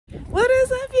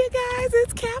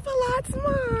it's Capalot's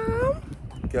mom.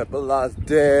 Capalot's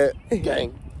dead.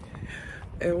 Gang.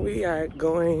 And we are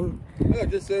going. I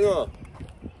got this shit on.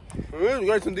 It's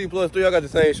Grace&Dee +3. I got the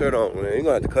same shirt on, man. You're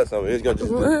gonna have to cut something. It's gonna just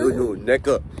do your neck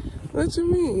up. What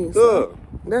you mean? So,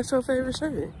 that's your favorite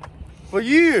shirt? For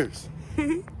years.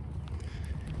 Since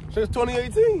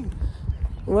 2018.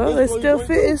 Well, it still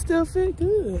fit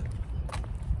good.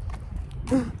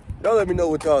 Y'all let me know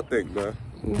what y'all think, man.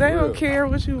 They don't care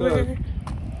what you wear.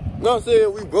 Not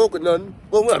saying we broke or nothing.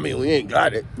 Well, I mean, we ain't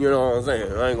got it. You know what I'm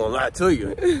saying? I ain't gonna lie to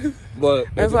you. But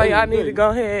that's why y'all need to go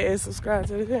ahead and subscribe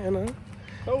to the channel.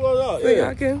 Oh, so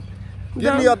y'all can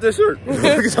get me out this shirt.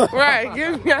 Right,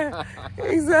 give me out.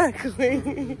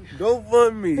 Exactly. Don't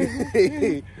fund me.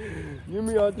 Get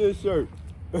me out this shirt.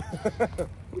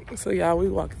 So y'all, we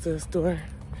walking to the store,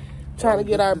 trying to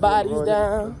get our bodies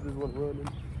down.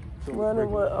 Running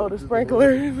what? Oh, the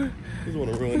sprinklers. Just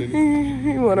want to run in.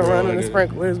 You want to run in the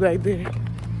sprinklers back there.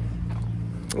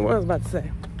 What was I about to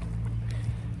say?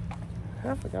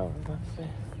 I forgot what I was about to say.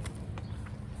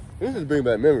 This just bring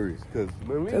back memories, because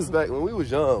when we was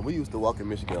young, we used to walk in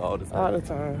Michigan all the time. All the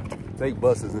time. Take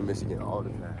buses in Michigan all the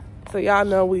time. So y'all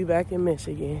know we back in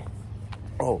Michigan.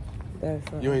 Oh.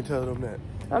 That's you ain't tell them that.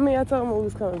 I mean, I told them we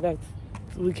was coming back.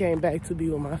 We came back to be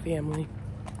with my family.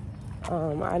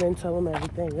 I didn't tell them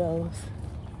everything else.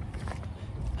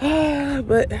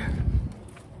 But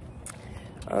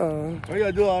why you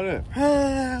gotta do all that?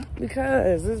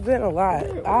 Because it's been a lot.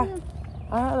 I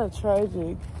had a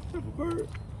tragic.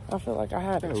 I feel like I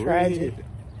had a tragic.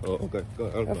 Oh, okay. Go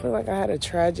ahead. I feel like I had a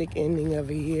tragic ending of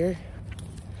a year.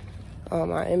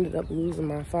 I ended up losing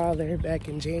my father back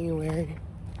in January,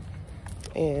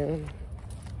 and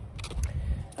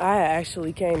I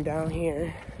actually came down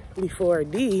here before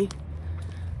Dee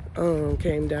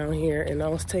came down here, and I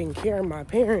was taking care of my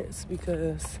parents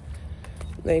because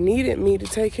they needed me to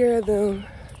take care of them.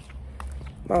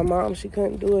 My mom, she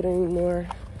couldn't do it anymore.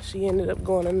 She ended up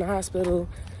going in the hospital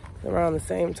around the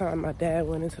same time my dad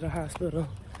went into the hospital.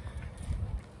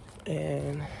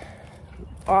 And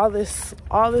all this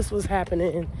was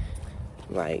happening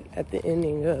like at the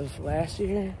ending of last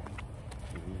year.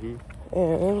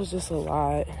 And it was just a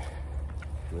lot.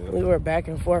 We were back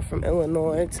and forth from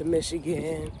Illinois to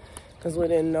Michigan because we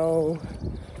didn't know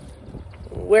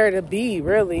where to be,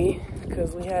 really,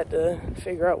 because we had to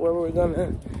figure out where we were going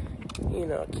to, you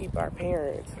know, keep our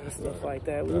parents and stuff like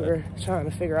that. We were trying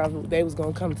to figure out if they was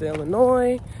going to come to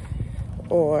Illinois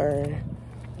or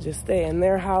just stay in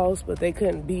their house, but they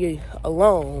couldn't be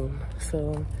alone.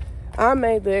 So I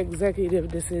made the executive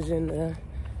decision to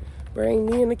bring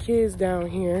me and the kids down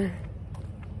here.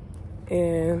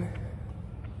 And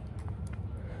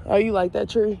oh, you like that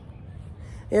tree?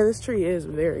 Yeah, this tree is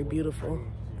very beautiful.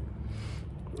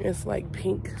 It's like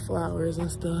pink flowers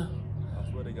and stuff. I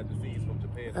swear they got disease from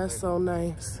Japan. That's so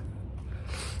nice.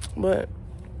 But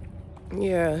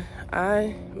yeah,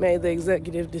 I made the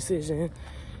executive decision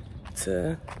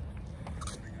to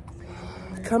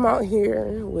come out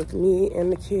here with me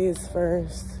and the kids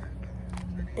first.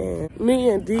 And me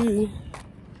and Dee,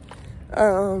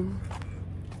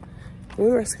 we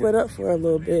were split up for a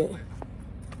little bit.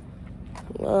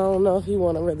 I don't know if you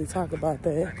want to really talk about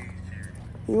that.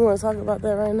 You want to talk about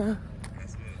that right now?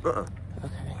 Okay.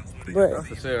 But that's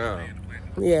to sit down.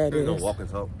 Yeah, it is. No walk and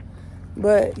talk.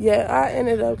 But yeah, I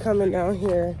ended up coming down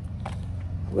here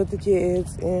with the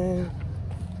kids, and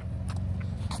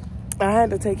I had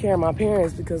to take care of my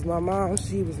parents because my mom,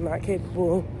 she was not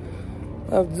capable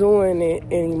of doing it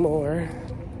anymore.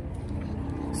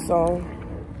 So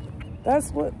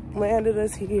that's what landed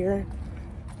us here.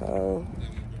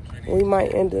 We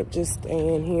might end up just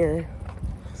staying here.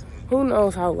 Who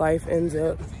knows how life ends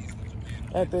up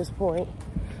at this point.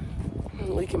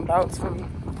 We can bounce from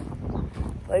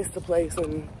place to place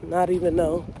and not even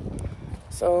know.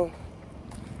 So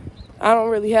I don't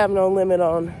really have no limit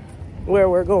on where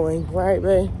we're going, right,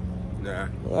 babe? Nah.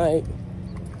 Like,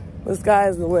 the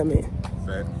sky's the limit.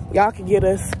 Fact. Y'all can get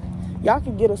us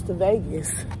to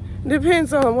Vegas.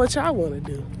 Depends on what y'all want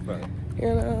to do. Right. You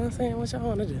know what I'm saying? What y'all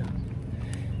want to do.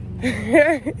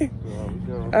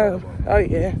 Oh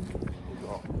yeah.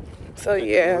 So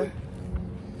yeah,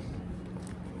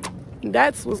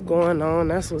 that's what's going on.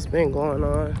 That's what's been going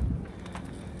on.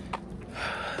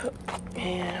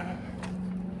 And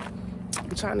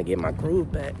I'm trying to get my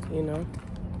groove back, you know.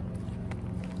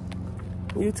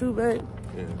 You too, babe?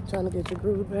 Yeah. Trying to get your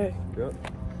groove back? Yep.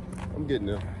 I'm getting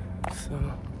there. So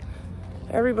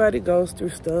everybody goes through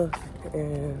stuff,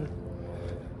 and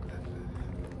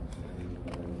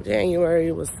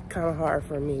January was kind of hard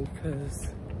for me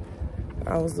because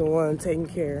I was the one taking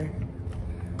care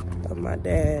of my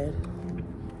dad.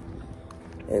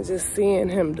 And just seeing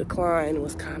him decline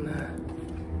was kind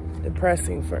of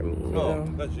depressing for me, you know?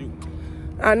 That's you.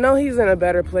 I know he's in a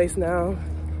better place now.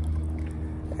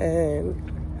 And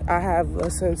I have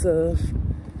a sense of,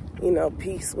 you know,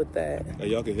 peace with that. Hey,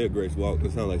 y'all can hear Grace walk.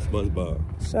 It sounds like SpongeBob.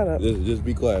 Shut up. Just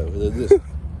be quiet.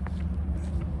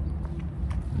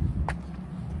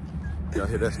 Y'all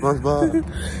hear that SpongeBob?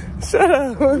 Shut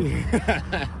up.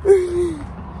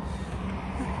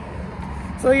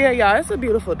 So yeah, y'all, it's a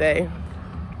beautiful day.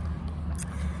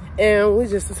 And we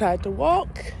just decided to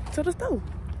walk to the store.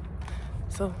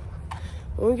 So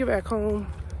when we get back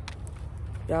home,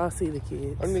 y'all see the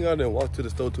kids. I think I didn't walk to the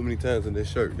store too many times in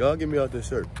this shirt. Y'all get me out this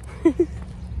shirt.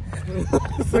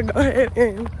 So go ahead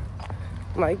and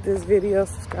like this video,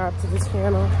 subscribe to this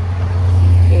channel,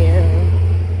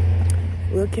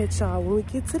 and we'll catch y'all when we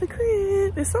get to the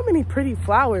crib. There's so many pretty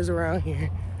flowers around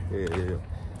here. Yeah.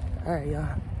 All right,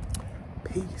 y'all.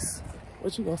 Peace.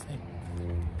 What you gonna say?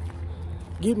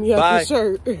 Get me out this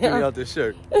shirt. Get me out this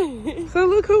shirt. So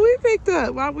look who we picked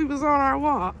up while we was on our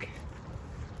walk.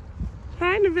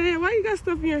 Hi, Nevaeh. Why you got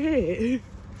stuff in your head?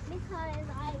 Because I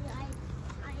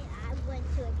went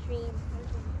to a tree.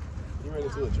 You ran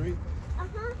into a tree?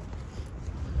 Uh-huh.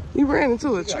 You ran into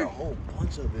a You got tree. a whole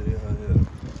bunch of it in here.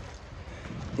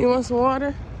 You want some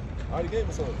water? I already gave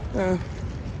me some.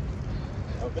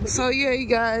 So yeah, you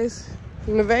guys,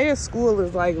 Nevaeh's school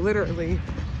is like literally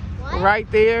What? right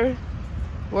there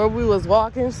where we was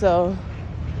walking, so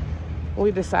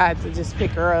we decided to just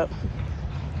pick her up.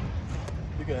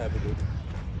 You can have it, dude.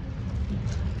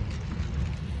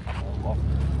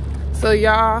 So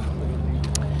y'all,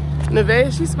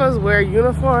 Nevaeh, she's supposed to wear a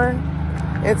uniform,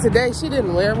 and today she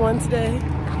didn't wear one today.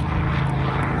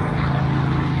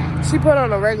 She put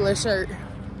on a regular shirt,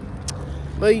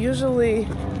 but usually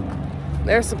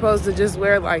they're supposed to just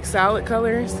wear like solid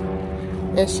colors,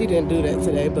 and she didn't do that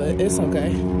today, but it's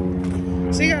okay.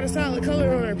 She got a solid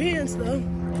color on her pants though.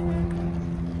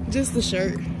 Just the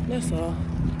shirt, that's all.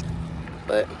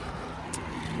 But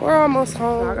we're almost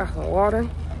home. I got some water.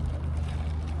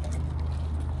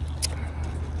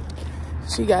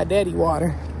 She got daddy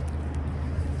water.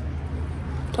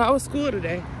 How was school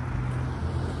today?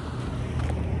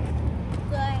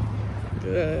 Good.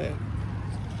 Good.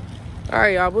 All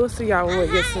right, y'all. We'll see y'all when we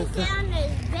get I to sit on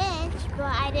this bench, but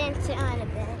I didn't sit on a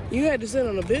bench. You had to sit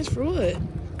on the bench for what?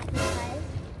 Because,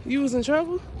 You was in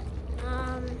trouble?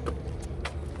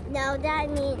 no, that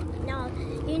means, no.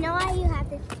 You know why you have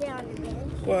to sit on the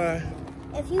bench? Why?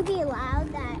 If you be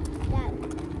loud, that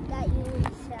you need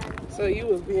to sit on the bench. So you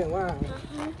was being loud.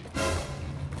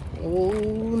 Oh,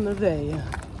 Nevaeh.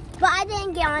 But I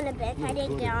didn't get on the bench. I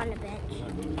didn't get on the bench.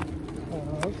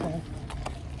 Oh, okay.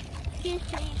 Excuse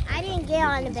me. I didn't get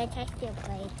on the bench. I still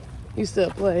played. You still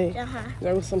played? Uh-huh.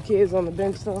 There was some kids on the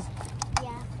bench though?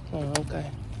 Yeah. Oh, okay.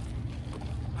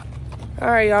 All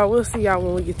right, y'all. We'll see y'all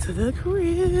when we get to the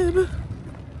crib.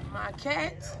 My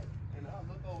cat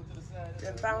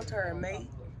just found her a mate.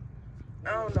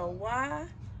 I don't know why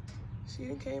she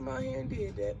done came out here and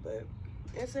did that, but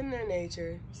it's in their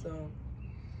nature. So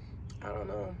I don't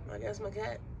know. I guess my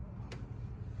cat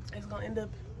is gonna end up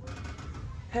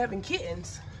having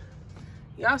kittens.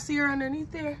 Y'all see her underneath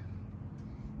there?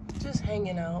 Just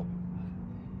hanging out.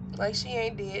 Like she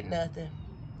ain't did nothing.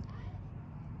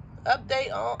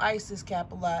 Update on Isis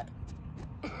cap a lot.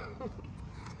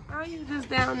 How you just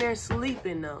down there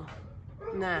sleeping though?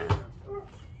 Nah.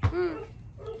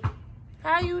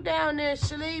 How you down there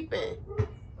sleeping?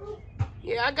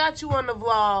 Yeah, I got you on the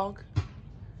vlog.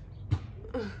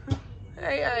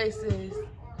 Hey Isis.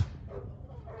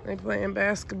 They playing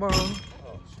basketball.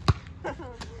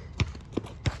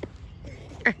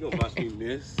 You gonna watch me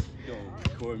miss? You gonna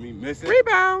record me missing?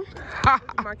 Rebound.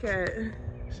 My cat.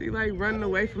 She like running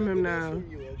away from him now.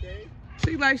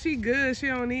 She like she good. She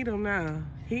don't need him now.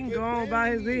 He can go on by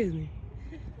his business.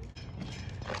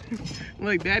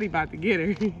 Look, Daddy about to get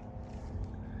her. Good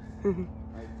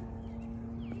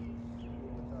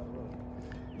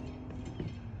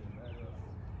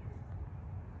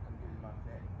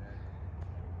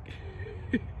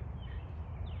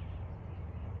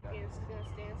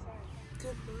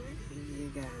morning, you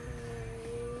guys.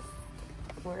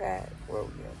 Where we at?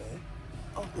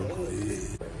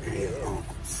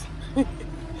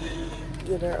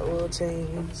 Get our oil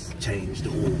change. Change the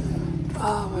oil.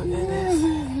 Oh my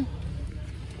goodness.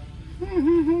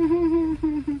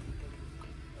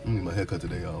 I need my haircut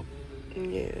today, y'all.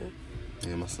 Yeah.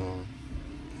 Yeah, my son.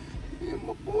 Yeah,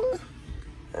 my boy.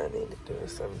 I need to do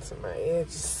something to my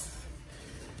edges.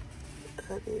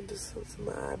 I need to do something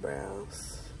to my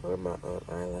eyebrows or my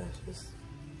eyelashes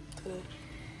today.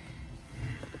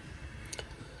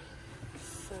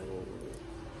 So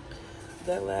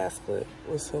That last clip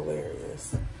was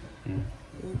hilarious. You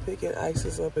picking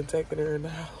Isis up and taking her in the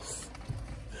house.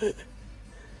 What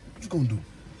you gonna do?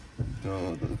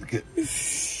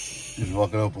 Just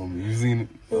walking up on me. You seen it?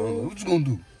 What you gonna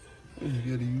do? I'm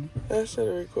scared of you. I should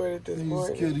have recorded this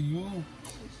morning. I'm scared of you.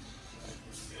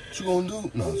 What you gonna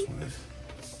do? No, I swear.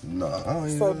 Nah, I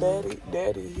ain't. So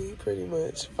daddy, he pretty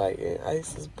much fighting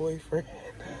Isis' boyfriend.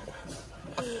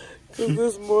 Cause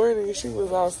this morning she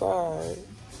was outside.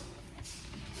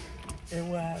 And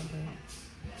what happened?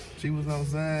 She was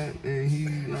outside and he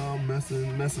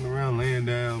messing around, laying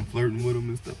down, flirting with him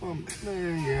and stuff. I'm like,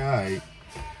 man, yeah, all right.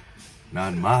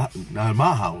 Not in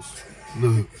my house.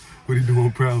 Look, what he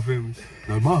doing, Proud Family?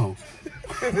 Not in my house.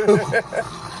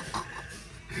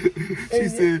 She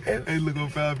said, hey, look on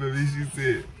Proud Family. She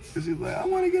said, she's like, I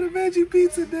want to get a veggie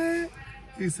pizza, Dad.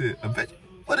 He said, a veggie?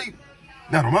 What are you?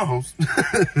 Not in my house.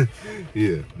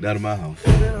 Yeah, not in my house.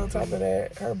 And then on top of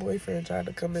that, her boyfriend tried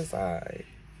to come inside.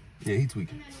 Yeah, he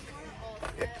tweaking.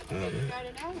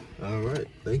 All right,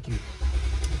 thank you.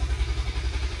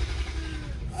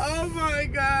 Oh my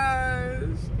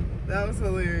gosh, that was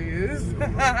hilarious.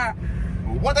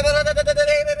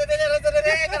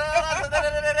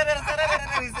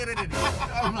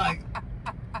 I'm like,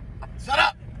 shut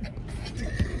up.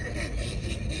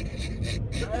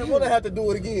 I didn't want to have to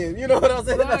do it again. You know what I'm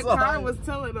saying? That car was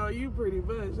telling on you pretty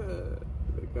much, huh?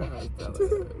 The car was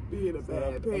telling being a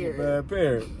bad parent. I'm a bad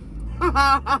parent.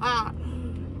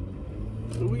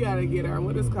 We gotta get our,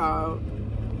 what is called?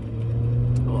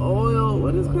 Oil,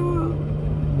 what is called?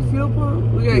 Fuel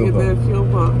pump? We gotta get that fuel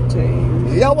pump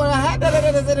changed. Y'all wanna have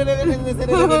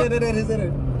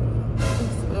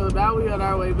So now we on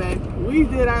our way back. We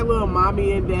did our little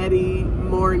mommy and daddy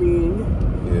morning.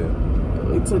 Yeah.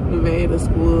 We took the van to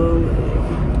school.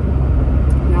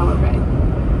 And now we're back.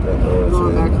 We're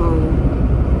going back home.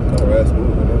 Alright,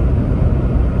 school,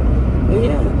 But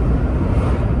yeah,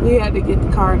 we had to get the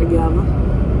car together.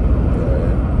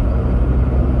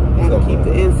 Had to keep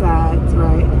the insides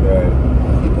right. Right.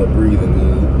 Keep her breathing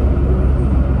good.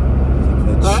 Keep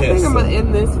her But I chest. think I'm gonna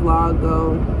end this vlog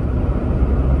though.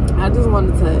 I just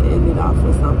wanted to end it off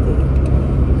with something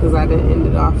because I didn't end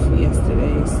it off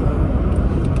yesterday. So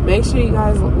make sure you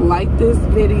guys like this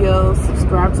video,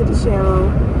 subscribe to the channel,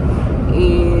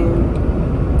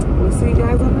 and we'll see you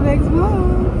guys on the next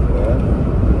vlog. Yeah.